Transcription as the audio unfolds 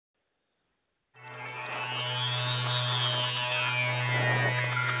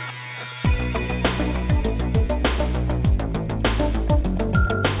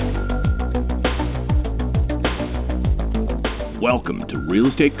Welcome to Real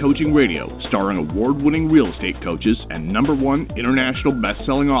Estate Coaching Radio, starring award-winning real estate coaches and #1 international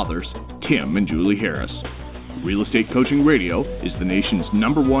best-selling authors, Tim and Julie Harris. Real Estate Coaching Radio is the nation's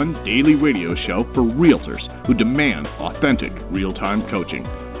 #1 daily radio show for realtors who demand authentic, real-time coaching.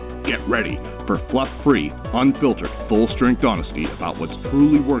 Get ready for fluff-free, unfiltered, full-strength honesty about what's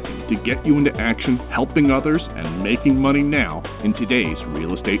truly working to get you into action, helping others, and making money now in today's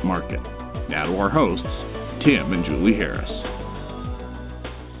real estate market. Now to our hosts, Tim and Julie Harris.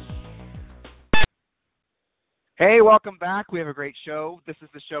 Hey, welcome back. We have a great show. This is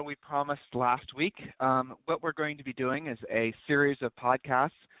the show we promised last week. What we're going to be doing is a series of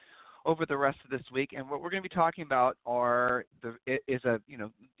podcasts over the rest of this week, and what we're going to be talking about is the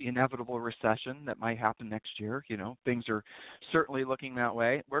inevitable recession that might happen next year. Things are certainly looking that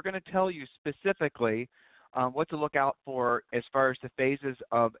way. We're going to tell you specifically what to look out for as far as the phases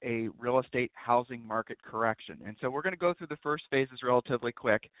of a real estate housing market correction. And so we're going to go through the first phases relatively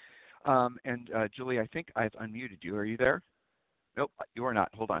quick. Julie, I think I've unmuted you. Are you there? Nope, you are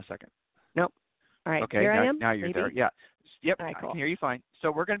not. Hold on a second. Nope. All right, okay, here I am. Now you're Maybe. there. Yeah. Yep, All right, cool. I can hear you fine.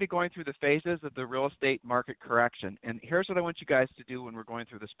 So we're going to be going through the phases of the real estate market correction. And here's what I want you guys to do when we're going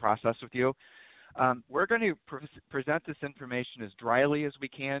through this process with you. We're going to present this information as dryly as we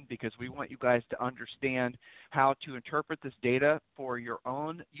can because we want you guys to understand how to interpret this data for your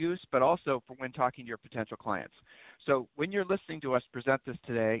own use, but also for when talking to your potential clients. So when you're listening to us present this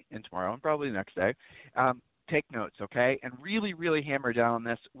today and tomorrow and probably the next day, take notes, okay? And really, really hammer down on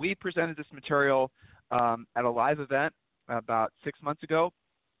this. We presented this material at a live event about 6 months ago,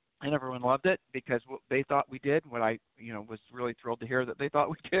 and everyone loved it because what they thought we did, what I was really thrilled to hear that they thought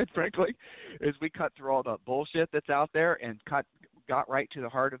we did, frankly, is we cut through all the bullshit that's out there and got right to the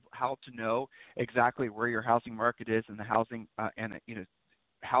heart of how to know exactly where your housing market is and the housing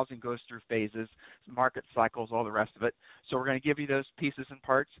housing goes through phases, market cycles, all the rest of it. So we're going to give you those pieces and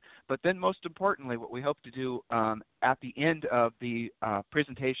parts. But then most importantly, what we hope to do at the end of the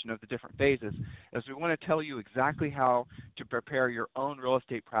presentation of the different phases is we want to tell you exactly how to prepare your own real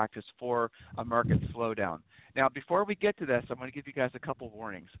estate practice for a market slowdown. Now, before we get to this, I'm going to give you guys a couple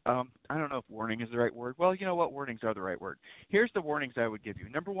warnings. I don't know if warning is the right word. Well, you know what? Warnings are the right word. Here's the warnings I would give you.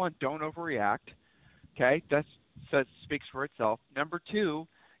 Number 1, don't overreact. Okay? That speaks for itself. Number 2,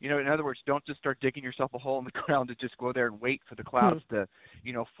 in other words, don't just start digging yourself a hole in the ground and just go there and wait for the clouds to,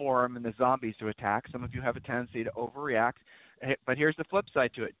 form and the zombies to attack. Some of you have a tendency to overreact. But here's the flip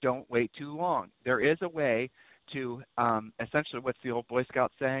side to it. Don't wait too long. There is a way to essentially what's the old Boy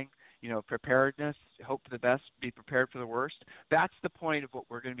Scout saying? Preparedness, hope for the best, be prepared for the worst. That's the point of what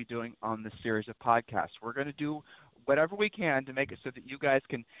we're going to be doing on this series of podcasts. We're going to do whatever we can to make it so that you guys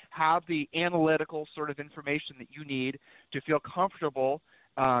can have the analytical sort of information that you need to feel comfortable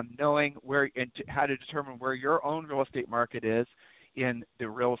knowing where and how to determine where your own real estate market is in the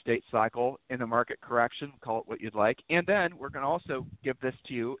real estate cycle, in the market correction, call it what you'd like. And then we're going to also give this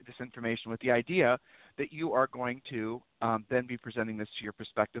to you, this information, with the idea that you are going to then be presenting this to your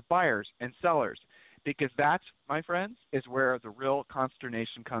prospective buyers and sellers. Because that's, my friends, is where the real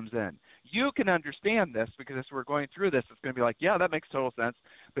consternation comes in. You can understand this because as we're going through this, it's going to be like, yeah, that makes total sense.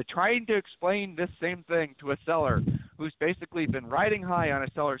 But trying to explain this same thing to a seller who's basically been riding high on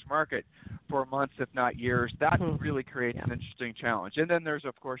a seller's market for months, if not years, that really creates an interesting challenge. And then there's,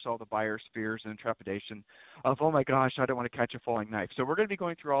 of course, all the buyer's fears and trepidation of, oh, my gosh, I don't want to catch a falling knife. So we're going to be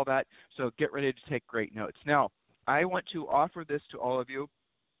going through all that. So get ready to take great notes. Now, I want to offer this to all of you.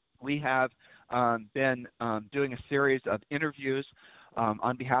 We have been doing a series of interviews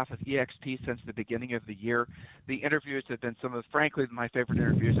on behalf of EXP since the beginning of the year. The interviews have been some of, frankly, my favorite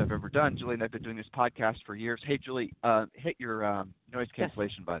interviews I've ever done. Julie and I have been doing this podcast for years. Hey, Julie, hit your noise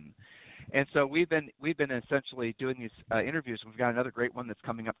cancellation button. And so we've been essentially doing these interviews. We've got another great one that's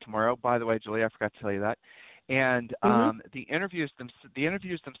coming up tomorrow. By the way, Julie, I forgot to tell you that. And the interviews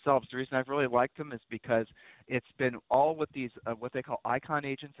themselves, the reason I've really liked them is because it's been all with these what they call icon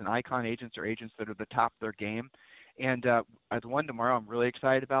agents, and icon agents are agents that are the top of their game. And the one tomorrow I'm really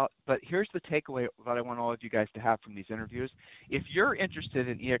excited about. But here's the takeaway that I want all of you guys to have from these interviews. If you're interested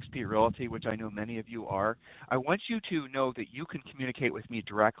in EXP Realty, which I know many of you are, I want you to know that you can communicate with me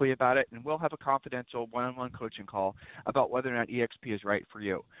directly about it, and we'll have a confidential one-on-one coaching call about whether or not EXP is right for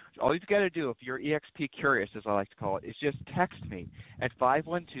you. All you've got to do, if you're EXP curious, as I like to call it, is just text me at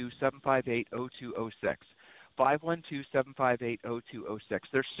 512-758-0206. 512-758-0206.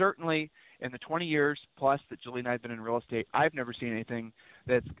 There's certainly In the 20 years plus that Julie and I have been in real estate, I've never seen anything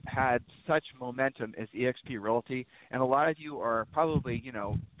that's had such momentum as eXp Realty. And a lot of you are probably,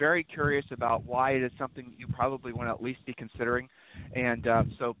 very curious about why it is something you probably want to at least be considering. And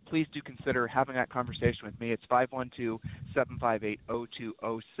so please do consider having that conversation with me. It's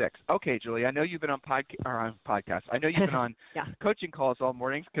 512-758-0206. Okay, Julie, I know you've been on podcast. I know you've been on coaching calls all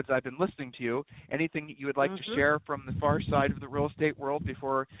morning because I've been listening to you. Anything that you would like to share from the far side of the real estate world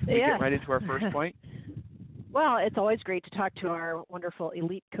before we get right into our first point? Well, it's always great to talk to our wonderful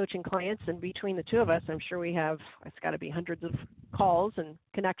elite coaching clients, and between the two of us, I'm sure we have, it's got to be hundreds of calls and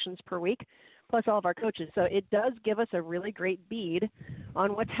connections per week, plus all of our coaches. So it does give us a really great bead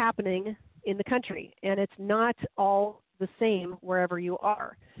on what's happening in the country, and it's not all the same wherever you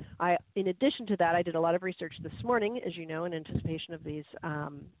are. In addition to that, I did a lot of research this morning, as you know, in anticipation of these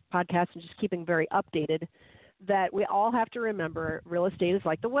podcasts and just keeping very updated, that we all have to remember real estate is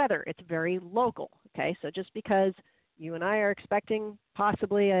like the weather. It's very local, okay? So just because you and I are expecting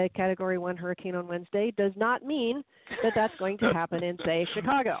possibly a Category 1 hurricane on Wednesday does not mean that that's going to happen in, say,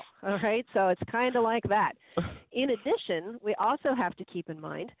 Chicago, all right? So it's kind of like that. In addition, we also have to keep in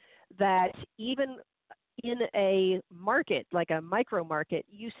mind that even in a market, like a micro market,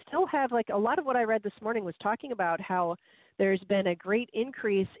 you still have, like a lot of what I read this morning was talking about how there's been a great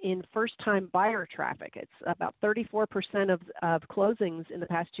increase in first-time buyer traffic. It's about 34% of closings in the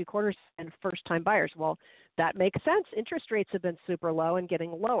past 2 quarters and first-time buyers. Well, that makes sense. Interest rates have been super low and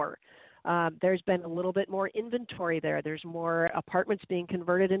getting lower. There's been a little bit more inventory there. There's more apartments being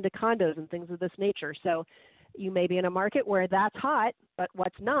converted into condos and things of this nature. So you may be in a market where that's hot, but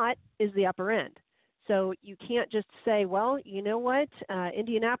what's not is the upper end. So you can't just say, well, you know what,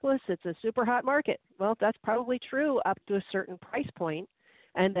 Indianapolis, it's a super hot market. Well, that's probably true up to a certain price point,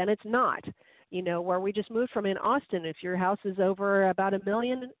 and then it's not. Where we just moved from in Austin, if your house is over about $1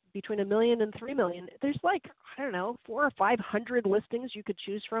 million, between $1 million and $3 million, there's 400 or 500 listings you could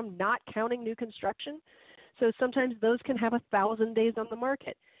choose from, not counting new construction. So sometimes those can have 1,000 days on the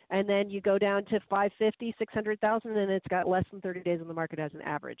market. And then you go down to 550, 600,000, and it's got less than 30 days on the market as an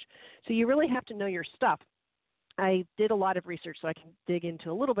average. So you really have to know your stuff. I did a lot of research, so I can dig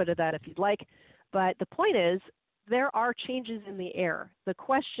into a little bit of that if you'd like. But the point is, there are changes in the air. The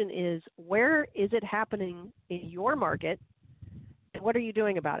question is, where is it happening in your market, and what are you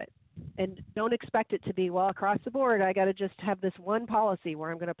doing about it? And don't expect it to be, well, across the board, I got to just have this one policy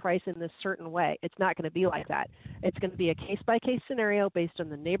where I'm going to price in this certain way. It's not going to be like that. It's going to be a case-by-case scenario based on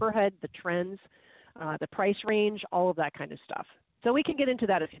the neighborhood, the trends, the price range, all of that kind of stuff. So we can get into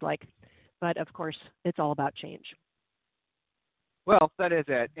that if you'd like. But, of course, it's all about change. Well, that is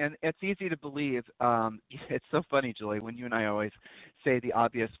it. And it's easy to believe. It's so funny, Julie, when you and I always say the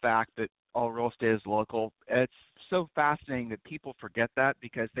obvious fact that all real estate is local. It's so fascinating that people forget that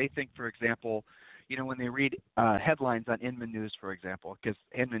because they think, for example, when they read headlines on Inman News, for example, because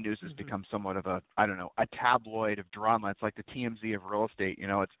Inman News has become somewhat of a tabloid of drama. It's like the TMZ of real estate.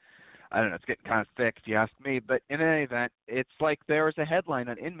 It's getting kind of thick if you ask me. But in any event, it's like there was a headline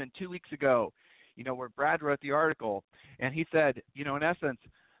on Inman 2 weeks ago, where Brad wrote the article, and he said, in essence,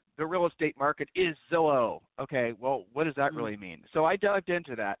 the real estate market is Zillow. Okay, well, what does that really mean? So I dived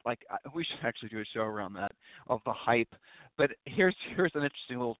into that. We should actually do a show around that, of the hype. But here's an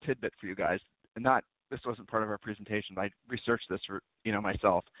interesting little tidbit for you guys. This wasn't part of our presentation, but I researched this for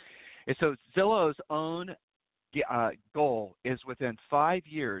myself. And so Zillow's own goal is within 5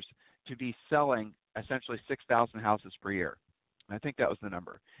 years to be selling essentially 6,000 houses per year. I think that was the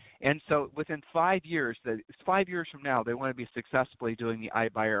number. And so within 5 years, 5 years from now, they want to be successfully doing the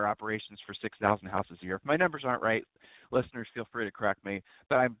iBuyer operations for 6,000 houses a year. If my numbers aren't right, listeners, feel free to correct me.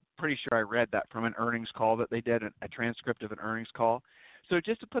 But I'm pretty sure I read that from an earnings call that they did, a transcript of an earnings call. So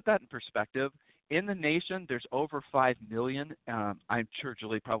just to put that in perspective, in the nation, there's over 5 million. I'm sure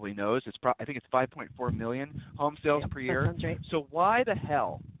Julie probably knows. I think it's 5.4 million home sales per year. That sounds right. So why the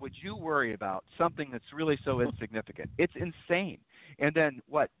hell would you worry about something that's really so insignificant? It's insane. And then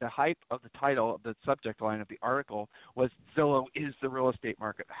the hype of the title of the subject line of the article was Zillow is the real estate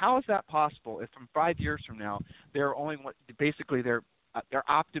market. How is that possible if from 5 years from now, they're their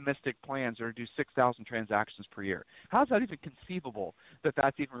optimistic plans are to do 6,000 transactions per year? How is that even conceivable that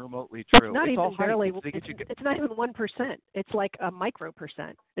that's even remotely true? It's not even barely. It's not even 1%. It's like a micro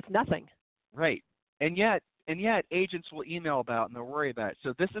percent. It's nothing. Right. And yet agents will email about and they'll worry about it.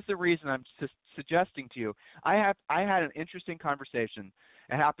 So this is the reason I'm suggesting to you. I had an interesting conversation.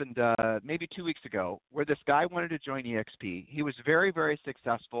 It happened maybe 2 weeks ago where this guy wanted to join EXP. He was very, very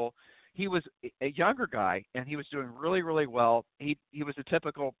successful. He was a younger guy, and he was doing really, really well. He was a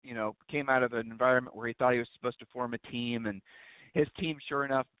typical, came out of an environment where he thought he was supposed to form a team, and his team, sure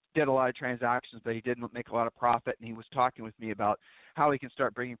enough, did a lot of transactions, but he didn't make a lot of profit. And he was talking with me about how he can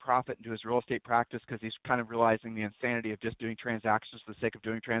start bringing profit into his real estate practice because he's kind of realizing the insanity of just doing transactions for the sake of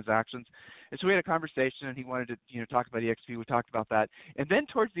doing transactions. And so we had a conversation, and he wanted to, talk about EXP. We talked about that. And then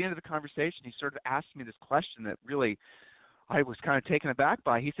towards the end of the conversation, he sort of asked me this question that really I was kind of taken aback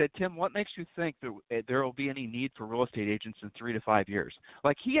by. He said, Tim, what makes you think that there will be any need for real estate agents in 3 to 5 years?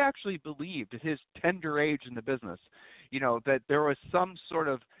 Like, he actually believed at his tender age in the business, that there was some sort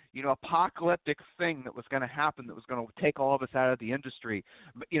of, apocalyptic thing that was going to happen that was going to take all of us out of the industry,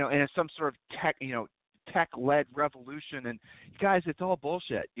 and it's some sort of tech-led revolution. And guys, it's all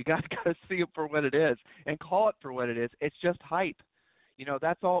bullshit. You got to see it for what it is and call it for what it is. It's just hype.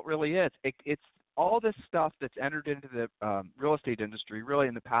 That's all it really is. It's all this stuff that's entered into the real estate industry really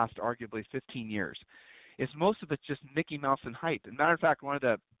in the past arguably 15 years. Is most of it's just Mickey Mouse and hype. As a matter of fact, one of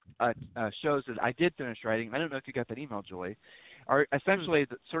the shows that I did finish writing, I don't know if you got that email, Julie, are essentially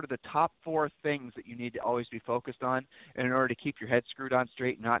sort of the top 4 things that you need to always be focused on in order to keep your head screwed on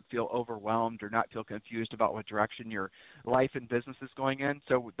straight and not feel overwhelmed or not feel confused about what direction your life and business is going in.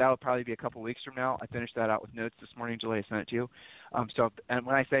 So that'll probably be a couple of weeks from now. I finished that out with notes this morning, Julie. I sent it to you. And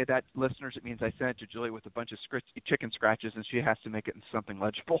when I say that, listeners, it means I sent it to Julie with a bunch of chicken scratches, and she has to make it into something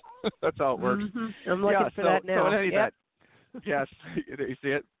legible. That's how it works. Mm-hmm. I'm looking for that now. So in any event, yes, you see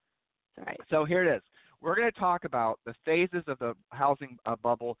it? All right. So here it is. We're going to talk about the phases of the housing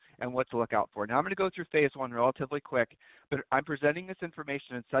bubble and what to look out for. Now, I'm going to go through phase 1 relatively quick, but I'm presenting this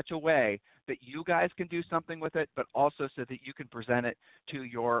information in such a way that you guys can do something with it, but also so that you can present it to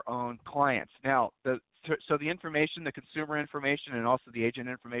your own clients. Now, so the information, the consumer information, and also the agent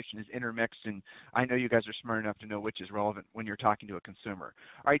information is intermixed, and I know you guys are smart enough to know which is relevant when you're talking to a consumer.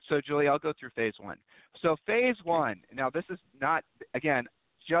 All right, so Julie, I'll go through phase 1. So phase 1, now this is not, again,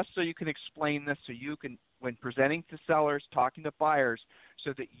 just so you can explain this, so you can, when presenting to sellers, talking to buyers,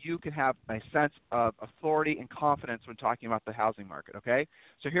 so that you can have a sense of authority and confidence when talking about the housing market, okay?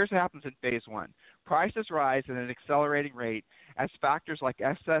 So here's what happens in phase 1. Prices rise at an accelerating rate as factors like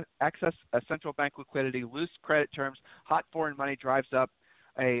excess central bank liquidity, loose credit terms, hot foreign money drives up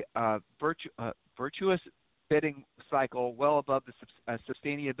a virtuous bidding cycle well above the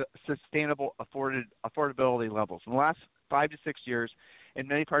sustainable affordability levels. In the last 5 to 6 years, in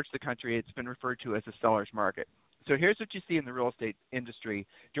many parts of the country, it's been referred to as a seller's market. So here's what you see in the real estate industry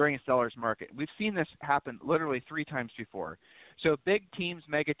during a seller's market. We've seen this happen literally 3 times before. So big teams,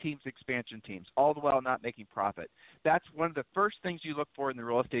 mega teams, expansion teams, all the while not making profit. That's one of the first things you look for in the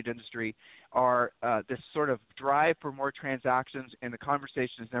real estate industry are this sort of drive for more transactions, and the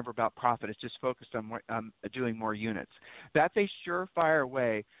conversation is never about profit. It's just focused on doing more units. That's a surefire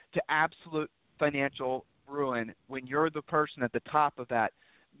way to absolute financial ruin when you're the person at the top of that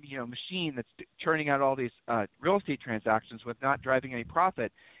machine that's churning out all these real estate transactions with not driving any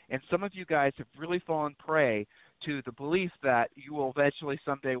profit. And some of you guys have really fallen prey to the belief that you will eventually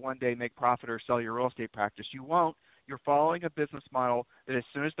someday, one day, make profit or sell your real estate practice. You won't. You're following a business model that as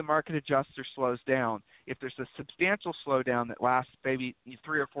soon as the market adjusts or slows down, if there's a substantial slowdown that lasts maybe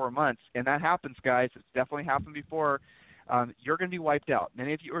 3 or 4 months, and that happens, guys, it's definitely happened before, you're going to be wiped out.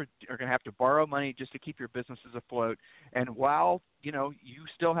 Many of you are going to have to borrow money just to keep your businesses afloat. And while, you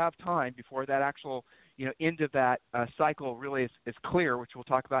still have time before that actual, end of that cycle really is clear, which we'll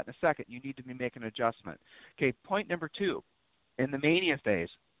talk about in a second, you need to be making an adjustment. Okay, point number 2, in the mania phase,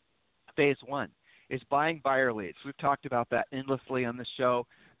 phase 1, is buying buyer leads. We've talked about that endlessly on this show.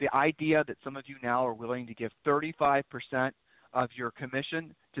 The idea that some of you now are willing to give 35% of your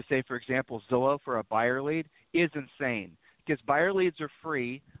commission to, say, for example, Zillow for a buyer lead is insane, because buyer leads are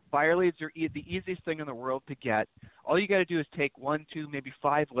free. Buyer leads are the easiest thing in the world to get. All you got to do is take 1, 2, maybe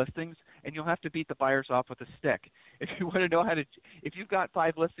 5 listings, and you'll have to beat the buyers off with a stick. If you want to know how to, if you've got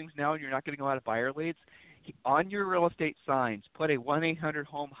 5 listings now and you're not getting a lot of buyer leads, on your real estate signs, put a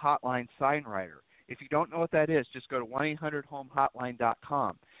 1-800-HOME hotline sign writer. If you don't know what that is, just go to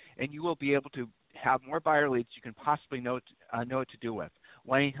 1-800-HOME-hotline.com, and you will be able to have more buyer leads you can possibly know what to do with.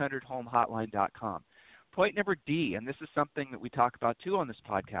 1-800-HOME-hotline.com. Point number D, and this is something that we talk about too on this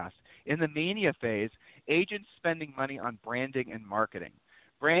podcast, in the mania phase, agents spending money on branding and marketing.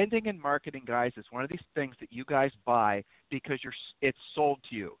 Branding and marketing, guys, is one of these things that you guys buy because it's sold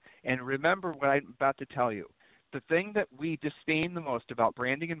to you. And remember what I'm about to tell you. The thing that we disdain the most about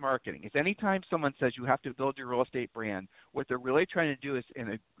branding and marketing is anytime someone says you have to build your real estate brand, what they're really trying to do is, and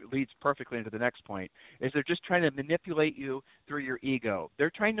it leads perfectly into the next point, is they're just trying to manipulate you through your ego. They're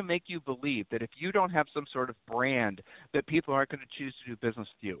trying to make you believe that if you don't have some sort of brand, that people aren't going to choose to do business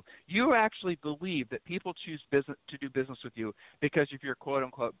with you. You actually believe that people choose to do business with you because of your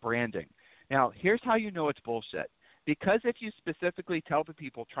quote-unquote branding. Now, here's how you know it's bullshit. Because if you specifically tell the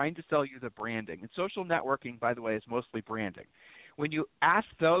people trying to sell you the branding, and social networking, by the way, is mostly branding. When you ask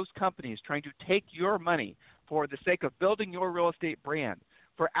those companies trying to take your money for the sake of building your real estate brand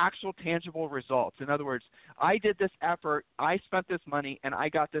for actual tangible results, in other words, I did this effort, I spent this money, and I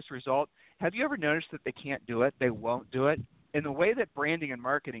got this result, have you ever noticed that they can't do it? They won't do it? And the way that branding and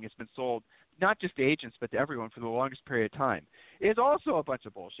marketing has been sold, not just to agents but to everyone for the longest period of time, is also a bunch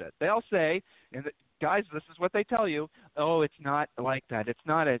of bullshit. They'll say, and guys, this is what they tell you, oh, it's not like that. It's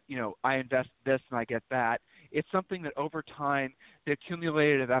not I invest this and I get that. It's something that over time, the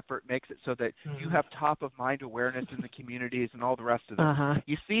accumulative effort makes it so that you have top-of-mind awareness in the communities and all the rest of it.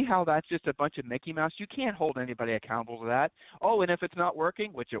 You see how that's just a bunch of Mickey Mouse? You can't hold anybody accountable to that. Oh, and if it's not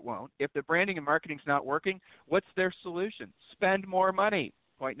working, which it won't, if the branding and marketing is not working, what's their solution? Spend more money.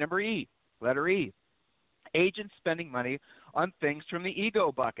 Point number E, letter E. Agents spending money on things from the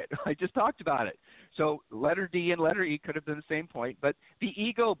ego bucket. I just talked about it. So letter D and letter E could have been the same point, but the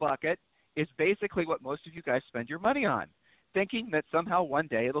ego bucket is basically what most of you guys spend your money on, thinking that somehow one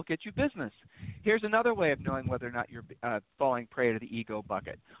day it'll get you business. Here's another way of knowing whether or not you're falling prey to the ego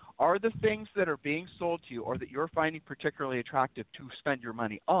bucket. Are the things that are being sold to you or that you're finding particularly attractive to spend your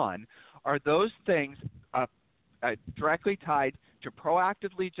money on, are those things directly tied to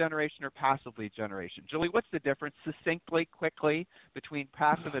proactive lead generation or passive lead generation? Julie, what's the difference succinctly, quickly, between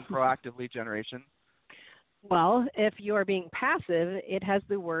passive and proactive lead generation? Well, if you are being passive, it has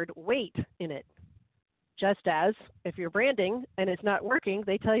the word wait in it. Just as if you're branding and it's not working,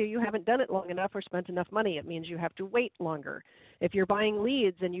 they tell you haven't done it long enough or spent enough money. It means you have to wait longer. If you're buying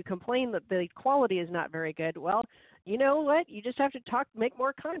leads and you complain that the quality is not very good, well, you know what? You just have to make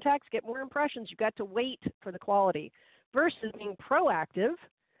more contacts, get more impressions. You've got to wait for the quality. Versus being proactive,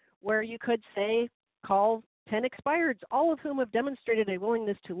 where you could say, call 10 expireds, all of whom have demonstrated a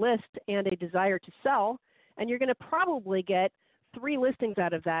willingness to list and a desire to sell, and you're going to probably get 3 listings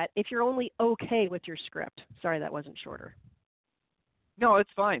out of that if you're only okay with your script. Sorry, that wasn't shorter. No, it's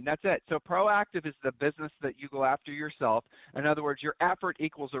fine. That's it. So proactive is the business that you go after yourself. In other words, your effort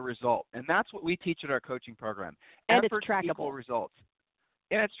equals a result. And that's what we teach at our coaching program. And Efforts it's trackable. Equal results.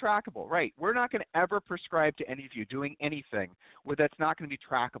 And it's trackable, right. We're not going to ever prescribe to any of you doing anything that's not going to be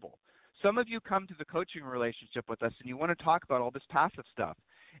trackable. Some of you come to the coaching relationship with us and you want to talk about all this passive stuff.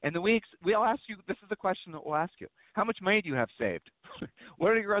 And then we'll ask you, this is the question that we'll ask you. How much money do you have saved?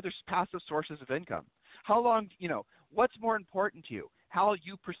 What are your other passive sources of income? How long, what's more important to you? How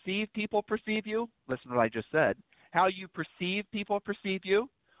you perceive people perceive you? Listen to what I just said. How you perceive people perceive you,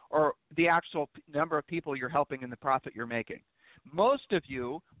 or the actual number of people you're helping and the profit you're making? Most of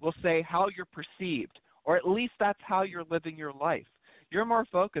you will say how you're perceived, or at least that's how you're living your life. You're more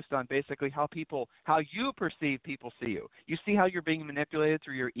focused on basically how you perceive people see you. You see how you're being manipulated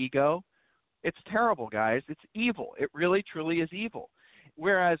through your ego? It's terrible, guys. It's evil. It really, truly is evil.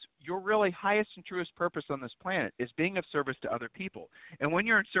 Whereas your really highest and truest purpose on this planet is being of service to other people. And when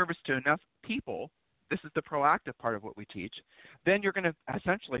you're in service to enough people, this is the proactive part of what we teach, then you're going to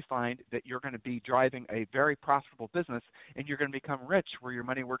essentially find that you're going to be driving a very profitable business and you're going to become rich where your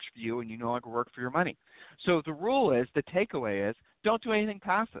money works for you and you no longer work for your money. So the rule is, the takeaway is, don't do anything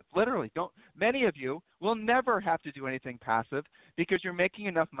passive. Literally, don't. Many of you will never have to do anything passive because you're making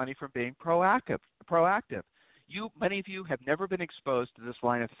enough money from being proactive. Many of you have never been exposed to this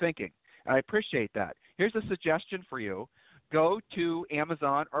line of thinking, and I appreciate that. Here's a suggestion for you. Go to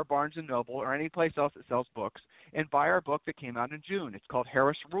Amazon or Barnes & Noble or any place else that sells books and buy our book that came out in June. It's called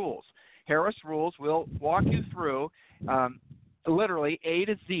Harris Rules. Harris Rules will walk you through literally A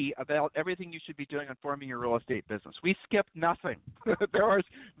to Z about everything you should be doing on forming your real estate business. We skipped nothing. There was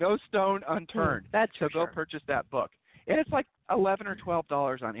no stone unturned. That's so for sure. Go purchase that book. And it's like $11 or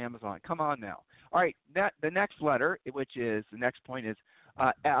 $12 on Amazon. Come on now. All right, the next letter, which is the next point, is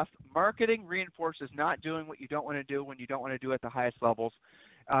F. Marketing reinforces not doing what you don't want to do when you don't want to do at the highest levels.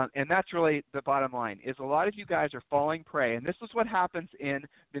 And that's really the bottom line, is a lot of you guys are falling prey. And this is what happens in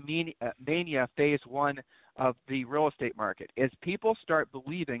the mania phase 1 of the real estate market, is people start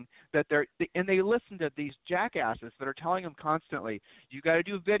believing that and they listen to these jackasses that are telling them constantly, you got to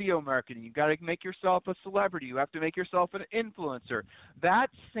do video marketing, you got to make yourself a celebrity, you have to make yourself an influencer. That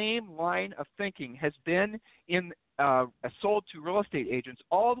same line of thinking has been sold to real estate agents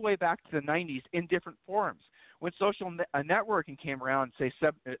all the way back to the 90s in different forms. When social networking came around, say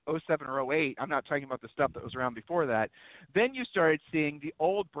 07 or 08, I'm not talking about the stuff that was around before that, then you started seeing the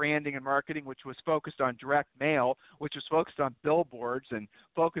old branding and marketing, which was focused on direct mail, which was focused on billboards and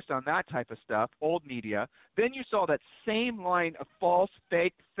focused on that type of stuff, old media. Then you saw that same line of false,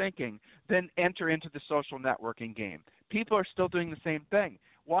 fake thinking then enter into the social networking game. People are still doing the same thing.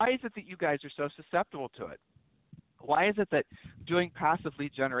 Why is it that you guys are so susceptible to it? Why is it that doing passive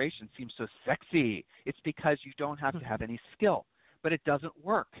lead generation seems so sexy? It's because you don't have to have any skill, but it doesn't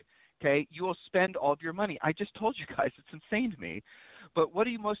work. Okay, you will spend all of your money. I just told you guys, it's insane to me. But what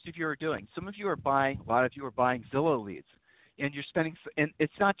do most of you are doing? Some of you are buying, a lot of you are buying Zillow leads. And you're spending, and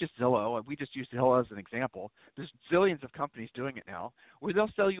it's not just Zillow. We just use Zillow as an example. There's zillions of companies doing it now where they'll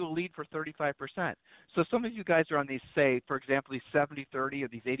sell you a lead for 35%. So some of you guys are on these, say, for example, these 70-30 or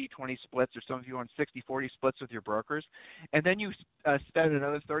these 80-20 splits, or some of you on 60-40 splits with your brokers, and then you spend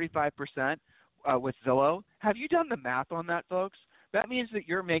another 35% with Zillow. Have you done the math on that, folks? That means that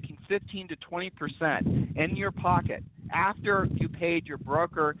you're making 15 to 20% in your pocket after you paid your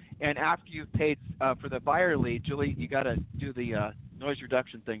broker and after you've paid for the buyer lead. Julie, you got to do the noise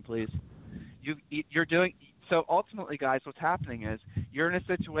reduction thing, please. You're doing so. Ultimately, guys, what's happening is you're in a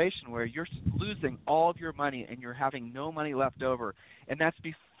situation where you're losing all of your money and you're having no money left over, and that's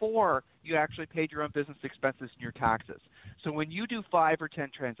before you actually paid your own business expenses and your taxes. So when you do 5 or 10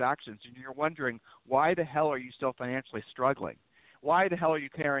 transactions and you're wondering why the hell are you still financially struggling? Why the hell are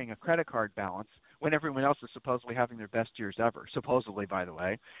you carrying a credit card balance when everyone else is supposedly having their best years ever? Supposedly, by the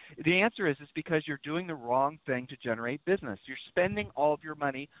way. The answer is it's because you're doing the wrong thing to generate business. You're spending all of your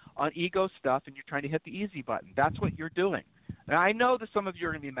money on ego stuff and you're trying to hit the easy button. That's what you're doing. And I know that some of you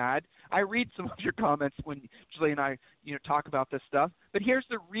are going to be mad. I read some of your comments when Julie and I talk about this stuff. But here's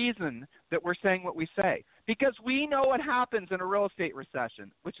the reason that we're saying what we say. Because we know what happens in a real estate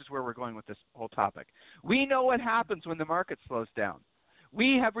recession, which is where we're going with this whole topic. We know what happens when the market slows down.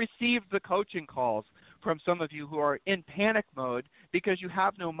 We have received the coaching calls from some of you who are in panic mode because you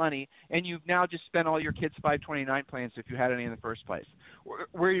have no money and you've now just spent all your kids' 529 plans if you had any in the first place.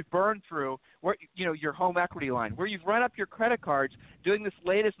 Where you've burned through your home equity line, where you've run up your credit cards doing this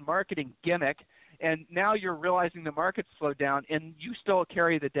latest marketing gimmick, and now you're realizing the market's slowed down and you still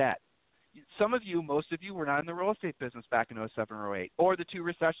carry the debt. Some of you, most of you, were not in the real estate business back in 07 or 08, or the 2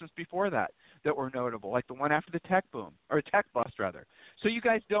 recessions before that were notable, like the one after the tech boom, or tech bust, rather. So you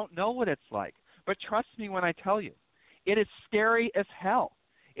guys don't know what it's like. But trust me when I tell you, it is scary as hell.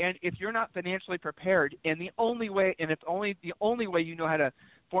 And if you're not financially prepared, and the only way you know how to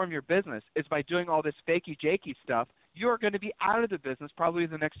form your business is by doing all this fakey-jakey stuff, you're going to be out of the business probably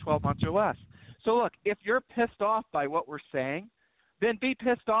in the next 12 months or less. So look, if you're pissed off by what we're saying, then be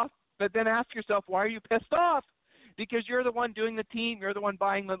pissed off. But then ask yourself, why are you pissed off? Because you're the one doing the team. You're the one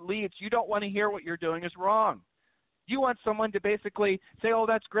buying the leads. You don't want to hear what you're doing is wrong. You want someone to basically say, oh,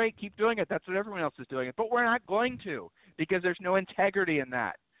 that's great, keep doing it. That's what everyone else is doing it. But we're not going to, because there's no integrity in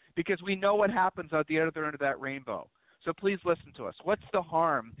that, because we know what happens at the other end of that rainbow. So please listen to us. What's the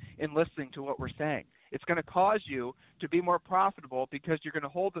harm in listening to what we're saying? It's going to cause you to be more profitable because you're going to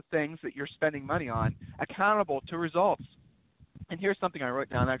hold the things that you're spending money on accountable to results. And here's something I wrote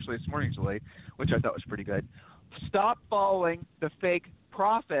down actually this morning, Julie, which I thought was pretty good. Stop following the fake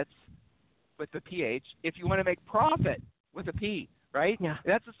profits with the PH if you want to make profit with a P, right? Yeah.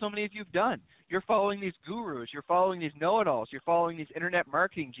 That's what so many of you have done. You're following these gurus. You're following these know-it-alls. You're following these internet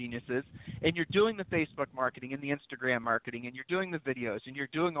marketing geniuses, and you're doing the Facebook marketing and the Instagram marketing, and you're doing the videos, and you're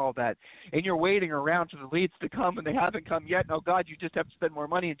doing all that, and you're waiting around for the leads to come, and they haven't come yet. And, oh, God, you just have to spend more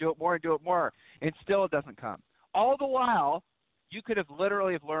money and do it more and do it more, and still it doesn't come. All the while, you could have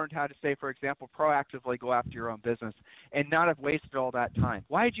literally have learned how to, say, for example, proactively go after your own business and not have wasted all that time.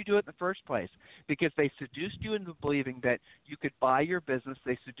 Why did you do it in the first place? Because they seduced you into believing that you could buy your business.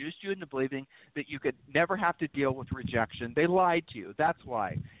 They seduced you into believing that you could never have to deal with rejection. They lied to you. That's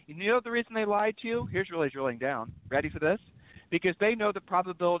why. You know the reason they lied to you? Here's really drilling down. Ready for this? Because they know the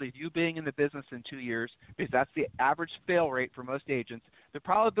probability of you being in the business in 2 years, because that's the average fail rate for most agents, the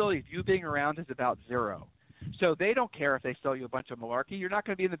probability of you being around is about 0. So they don't care if they sell you a bunch of malarkey. You're not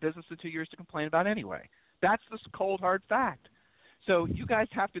going to be in the business in 2 years to complain about anyway. That's the cold, hard fact. So you guys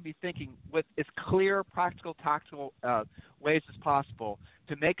have to be thinking with as clear, practical, tactical ways as possible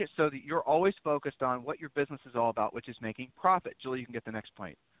to make it so that you're always focused on what your business is all about, which is making profit. Julie, you can get the next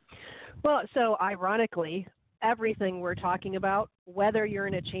point. Well, so ironically, everything we're talking about, whether you're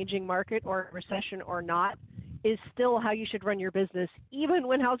in a changing market or a recession or not, is still how you should run your business, even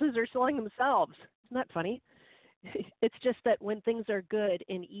when houses are selling themselves. Isn't that funny? It's just that when things are good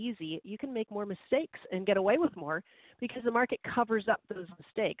and easy, you can make more mistakes and get away with more because the market covers up those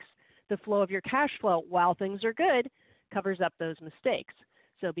mistakes. The flow of your cash flow while things are good covers up those mistakes.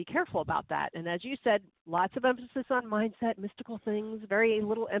 So be careful about that. And as you said, lots of emphasis on mindset, mystical things, very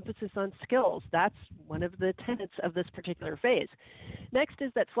little emphasis on skills. That's one of the tenets of this particular phase. Next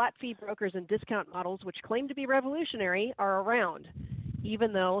is that flat fee brokers and discount models, which claim to be revolutionary, are around.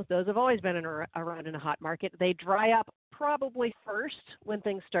 Even though those have always been around in a hot market, they dry up probably first when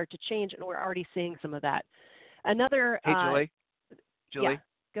things start to change, and we're already seeing some of that. Another. Hey, Julie. Yeah,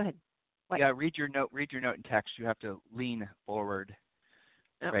 go ahead. What? Yeah, read your note in text. You have to lean forward.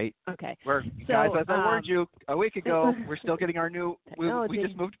 Oh, right? Okay. Guys, as I warned you a week ago, we're still getting our new. We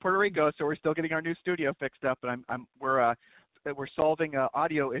just moved to Puerto Rico, so we're still getting our new studio fixed up. And we're solving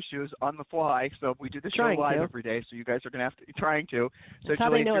audio issues on the fly. So we do the show live every day. So you guys are going to have to trying to. So That's how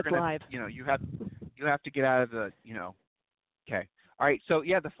Julie, they know you're it's gonna, live. you have to get out of the Okay. All right. So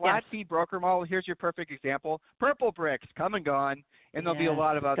yeah, the flat fee broker model. Here's your perfect example. Purple Bricks come and gone, and there'll be a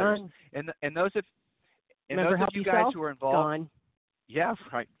lot of others. Gone. And those of Remember those of you guys who are involved. Gone. Yeah,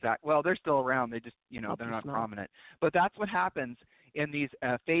 right. Exactly. Well, they're still around. They just, they're not prominent. But that's what happens in these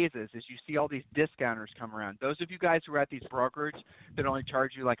phases is you see all these discounters come around. Those of you guys who are at these brokerage that only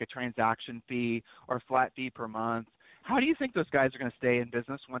charge you like a transaction fee or flat fee per month, how do you think those guys are going to stay in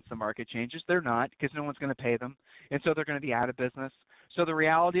business once the market changes? They're not, because no one's going to pay them, and so they're going to be out of business. So the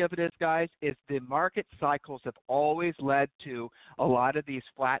reality of it is, guys, is the market cycles have always led to a lot of these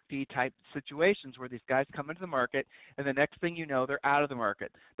flat fee type situations where these guys come into the market, and the next thing you know, they're out of the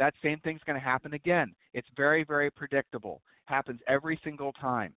market. That same thing's going to happen again. It's very, very predictable. Happens every single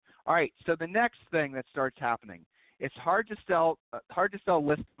time. All right, so the next thing that starts happening, it's hard to sell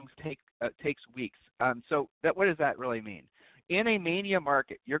listings takes weeks. So what does that really mean? In a mania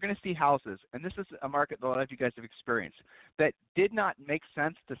market, you're going to see houses, and this is a market that a lot of you guys have experienced, that did not make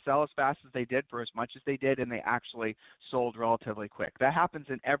sense to sell as fast as they did for as much as they did, and they actually sold relatively quick. That happens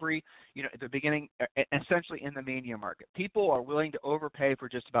in every, at the beginning, essentially in the mania market. People are willing to overpay for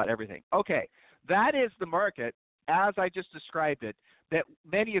just about everything. Okay, that is the market, as I just described it, that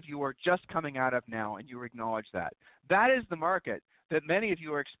many of you are just coming out of now, and you acknowledge that. That is the market that many of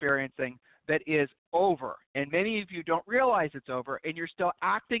you are experiencing that is over, and many of you don't realize it's over, and you're still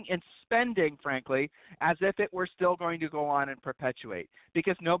acting and spending, frankly, as if it were still going to go on and perpetuate,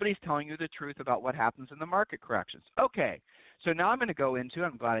 because nobody's telling you the truth about what happens in the market corrections. Okay, so now I'm going to go into,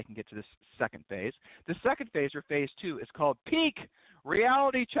 I'm glad I can get to this second phase. The second phase, or phase 2, is called peak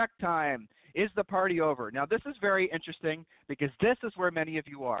reality check time. Is the party over? Now, this is very interesting because this is where many of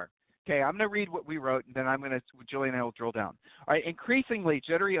you are. Okay, I'm going to read what we wrote, and then Julie and I will drill down. All right, increasingly,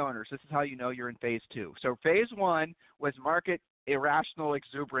 jittery owners, this is how you know you're in phase 2. So phase 1 was market irrational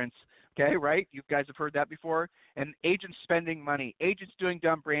exuberance, okay, right? You guys have heard that before. And agents spending money, agents doing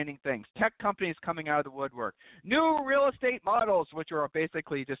dumb branding things, tech companies coming out of the woodwork, new real estate models, which are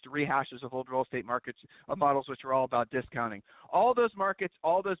basically just rehashes of old real estate markets, models which are all about discounting. All those markets,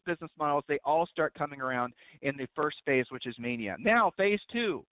 all those business models, they all start coming around in the first phase, which is mania. Now, phase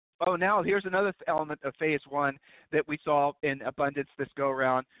 2. Oh, now here's another element of phase 1 that we saw in abundance this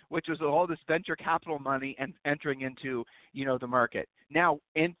go-around, which was all this venture capital money and entering into, the market. Now,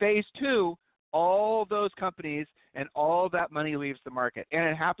 in phase 2, all those companies and all that money leaves the market, and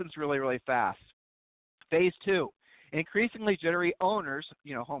it happens really, really fast. Phase 2, increasingly jittery owners,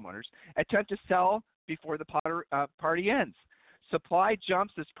 homeowners, attempt to sell before the party ends. Supply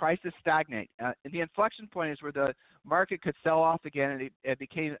jumps as prices stagnate. And the inflection point is where the market could sell off again, and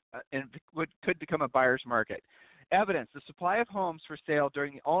it could become a buyer's market. Evidence: the supply of homes for sale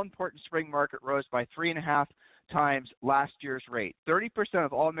during the all-important spring market rose by 3.5 times last year's rate. 30%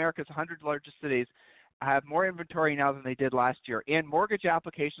 of all America's 100 largest cities have more inventory now than they did last year. And mortgage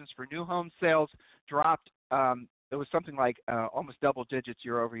applications for new home sales dropped. It was something like almost double digits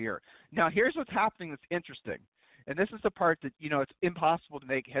year over year. Now, here's what's happening that's interesting. And this is the part that, it's impossible to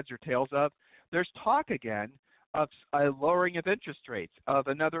make heads or tails of. There's talk again of a lowering of interest rates, of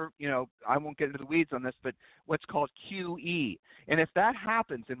another, I won't get into the weeds on this, but what's called QE. And if that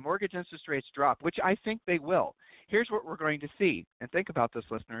happens and mortgage interest rates drop, which I think they will, here's what we're going to see. And think about this,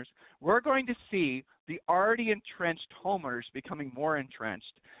 listeners. We're going to see the already entrenched homeowners becoming more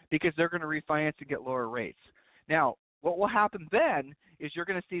entrenched because they're going to refinance and get lower rates. Now, what will happen then is you're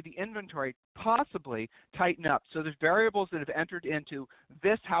going to see the inventory possibly tighten up. So there's variables that have entered into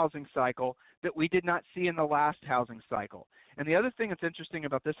this housing cycle that we did not see in the last housing cycle. And the other thing that's interesting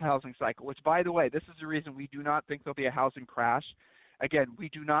about this housing cycle, which, by the way, this is the reason we do not think there'll be a housing crash. Again, we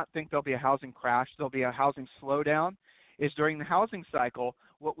do not think there'll be a housing crash. There'll be a housing slowdown. Is during the housing cycle,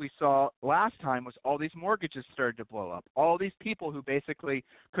 what we saw last time was all these mortgages started to blow up. All these people who basically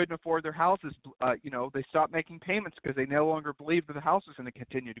couldn't afford their houses, they stopped making payments because they no longer believed that the house was going to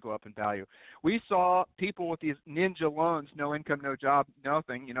continue to go up in value. We saw people with these ninja loans, no income, no job,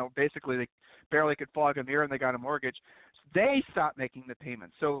 nothing. Basically they barely could fog a mirror and they got a mortgage. They stopped making the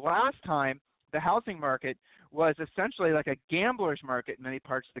payments. So last time, the housing market was essentially like a gambler's market in many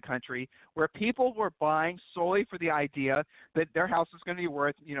parts of the country, where people were buying solely for the idea that their house was going to be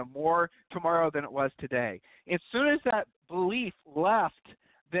worth, more tomorrow than it was today. As soon as that belief left,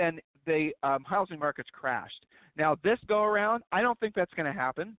 then the housing market's crashed. Now, this go around, I don't think that's going to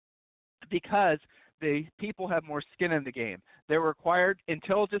happen because the people have more skin in the game. They're required,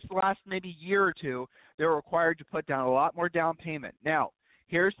 until just the last maybe year or two, they're required to put down a lot more down payment. Now,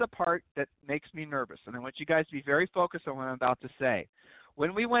 here's the part that makes me nervous, and I want you guys to be very focused on what I'm about to say.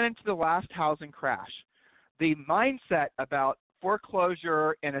 When we went into the last housing crash, the mindset about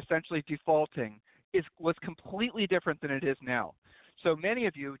foreclosure and essentially defaulting was completely different than it is now. So many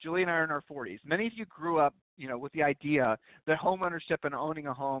of you, Julie and I are in our 40s, many of you grew up, with the idea that homeownership and owning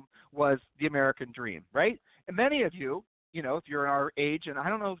a home was the American dream, right? And many of you, if you're our age, and I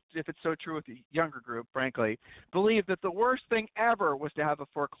don't know if it's so true with the younger group, frankly, believe that the worst thing ever was to have a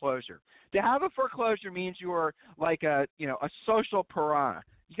foreclosure. To have a foreclosure means you are like a social piranha.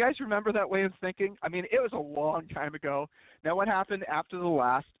 You guys remember that way of thinking? I mean, it was a long time ago. Now, what happened after the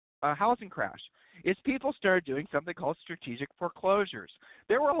last housing crash is people started doing something called strategic foreclosures.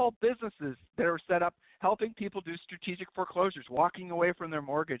 There were whole businesses that were set up helping people do strategic foreclosures, walking away from their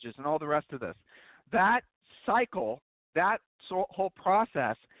mortgages and all the rest of this. That cycle, that whole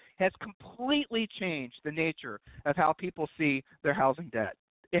process has completely changed the nature of how people see their housing debt.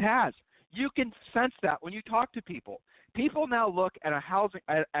 It has. You can sense that when you talk to people. People now look at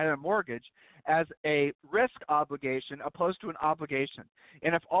a mortgage as a risk obligation opposed to an obligation.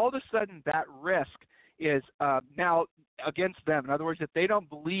 And if all of a sudden that risk is now against them, in other words, if they don't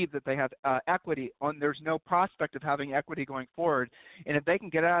believe that they have equity, there's no prospect of having equity going forward, and if they can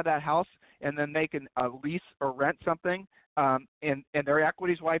get out of that house and then they can lease or rent something and their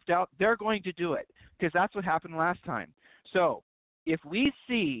equity is wiped out, they're going to do it because that's what happened last time. So if we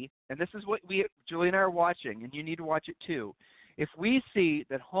see, and this is what Julie and I are watching, and you need to watch it too, if we see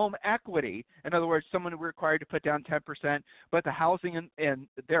that home equity, in other words, someone required to put down 10%, but the housing and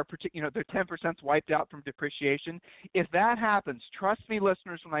their 10% is wiped out from depreciation, if that happens, trust me,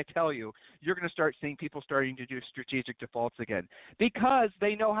 listeners, when I tell you, you're going to start seeing people starting to do strategic defaults again because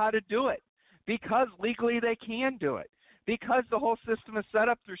they know how to do it, because legally they can do it, because the whole system is set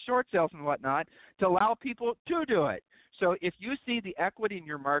up through short sales and whatnot to allow people to do it. So if you see the equity in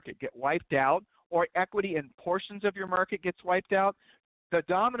your market get wiped out or equity in portions of your market gets wiped out, the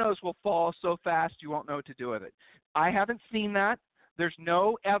dominoes will fall so fast you won't know what to do with it. I haven't seen that. There's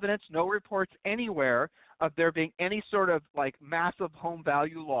no evidence, no reports anywhere of there being any sort of like massive home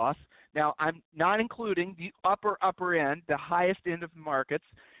value loss. Now, I'm not including the upper end, the highest end of markets,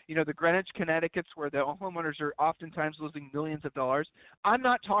 the Greenwich, Connecticut's where the homeowners are oftentimes losing millions of dollars. I'm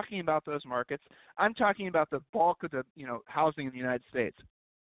not talking about those markets. I'm talking about the bulk of the, housing in the United States.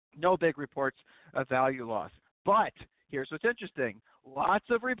 No big reports of value loss. But here's what's interesting. Lots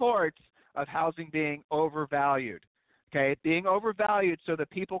of reports of housing being overvalued, okay, being overvalued so that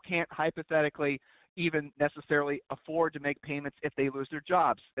people can't hypothetically even necessarily afford to make payments if they lose their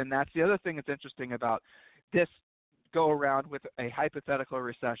jobs. And that's the other thing that's interesting about this go around with a hypothetical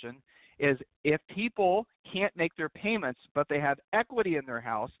recession is if people can't make their payments but they have equity in their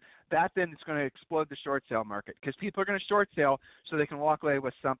house, that then is going to explode the short sale market because people are going to short sale so they can walk away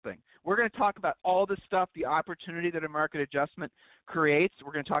with something. We're going to talk about all this stuff, the opportunity that a market adjustment creates.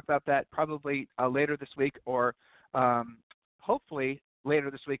 We're going to talk about that probably later this week or hopefully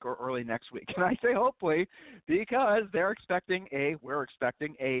later this week or early next week. And I say hopefully because we're expecting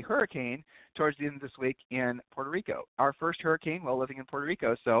a hurricane towards the end of this week in Puerto Rico. Our first hurricane while living in Puerto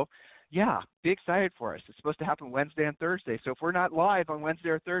Rico. So yeah, be excited for us. It's supposed to happen Wednesday and Thursday. So if we're not live on Wednesday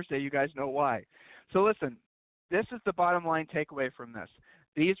or Thursday, you guys know why. So listen, this is the bottom line takeaway from this.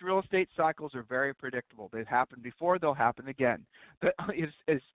 These real estate cycles are very predictable. They've happened before, they'll happen again. But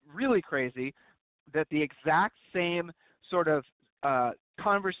it's really crazy that the exact same sort of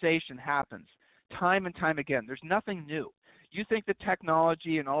conversation happens time and time again. There's nothing new. You think that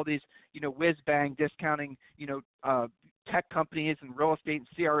technology and all these, whiz-bang discounting, tech companies and real estate and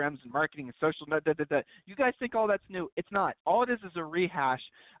CRMs and marketing and social, you guys think all that's new. It's not. All it is a rehash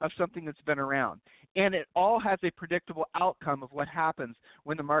of something that's been around. And it all has a predictable outcome of what happens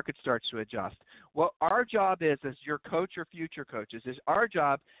when the market starts to adjust. What our job is as your coach or future coaches is our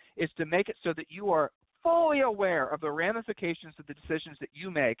job is to make it so that you are fully aware of the ramifications of the decisions that you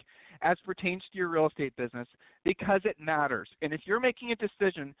make as pertains to your real estate business because it matters. And if you're making a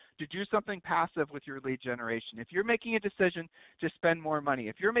decision to do something passive with your lead generation, if you're making a decision to spend more money,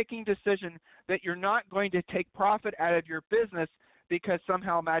 if you're making a decision that you're not going to take profit out of your business because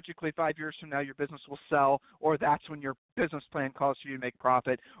somehow magically 5 years from now your business will sell or that's when your business plan calls for you to make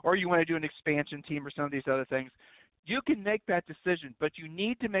profit or you want to do an expansion team or some of these other things, you can make that decision, but you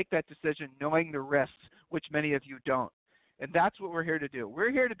need to make that decision knowing the risks, which many of you don't. And that's what we're here to do.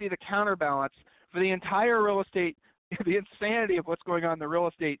 We're here to be the counterbalance for the entire real estate the insanity of what's going on in the real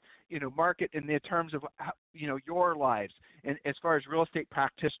estate, market in the terms of, your lives, and as far as real estate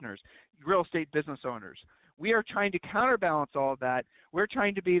practitioners, real estate business owners. We are trying to counterbalance all of that. We're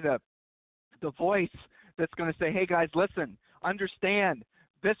trying to be the voice that's going to say, hey guys, listen, understand,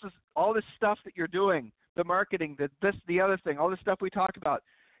 this is all this stuff that you're doing, the marketing, the other thing, all this stuff we talk about.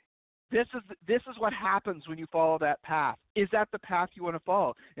 This is what happens when you follow that path. Is that the path you want to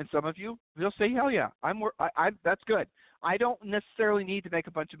follow? And some of you, they'll say, hell yeah, that's good. I don't necessarily need to make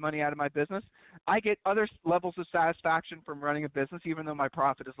a bunch of money out of my business. I get other levels of satisfaction from running a business, even though my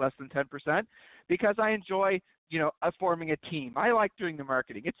profit is less than 10%, because I enjoy, forming a team. I like doing the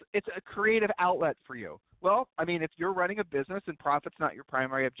marketing. It's a creative outlet for you. Well, I mean, if you're running a business and profit's not your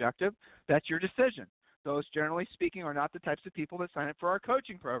primary objective, that's your decision. Those, generally speaking, are not the types of people that sign up for our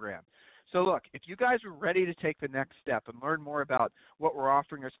coaching program. So look, if you guys are ready to take the next step and learn more about what we're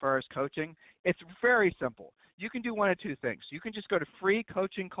offering as far as coaching, it's very simple. You can do one of two things. You can just go to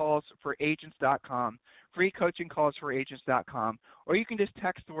freecoachingcallsforagents.com, freecoachingcallsforagents.com, or you can just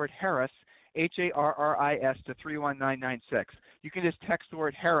text the word Harris, Harris, to 31996. You can just text the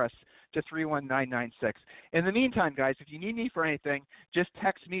word Harris to 31996. In the meantime, guys, if you need me for anything, just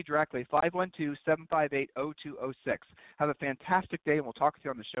text me directly, 512-758-0206. Have a fantastic day, and we'll talk with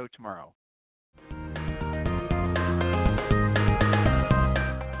you on the show tomorrow.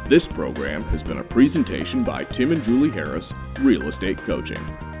 This program has been a presentation by Tim and Julie Harris, Real Estate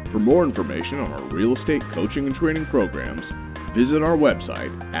Coaching. For more information on our real estate coaching and training programs, visit our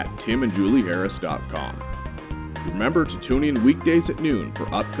website at timandjulieharris.com. Remember to tune in weekdays at noon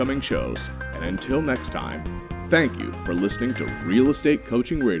for upcoming shows. And until next time, thank you for listening to Real Estate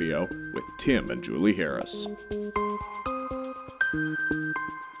Coaching Radio with Tim and Julie Harris.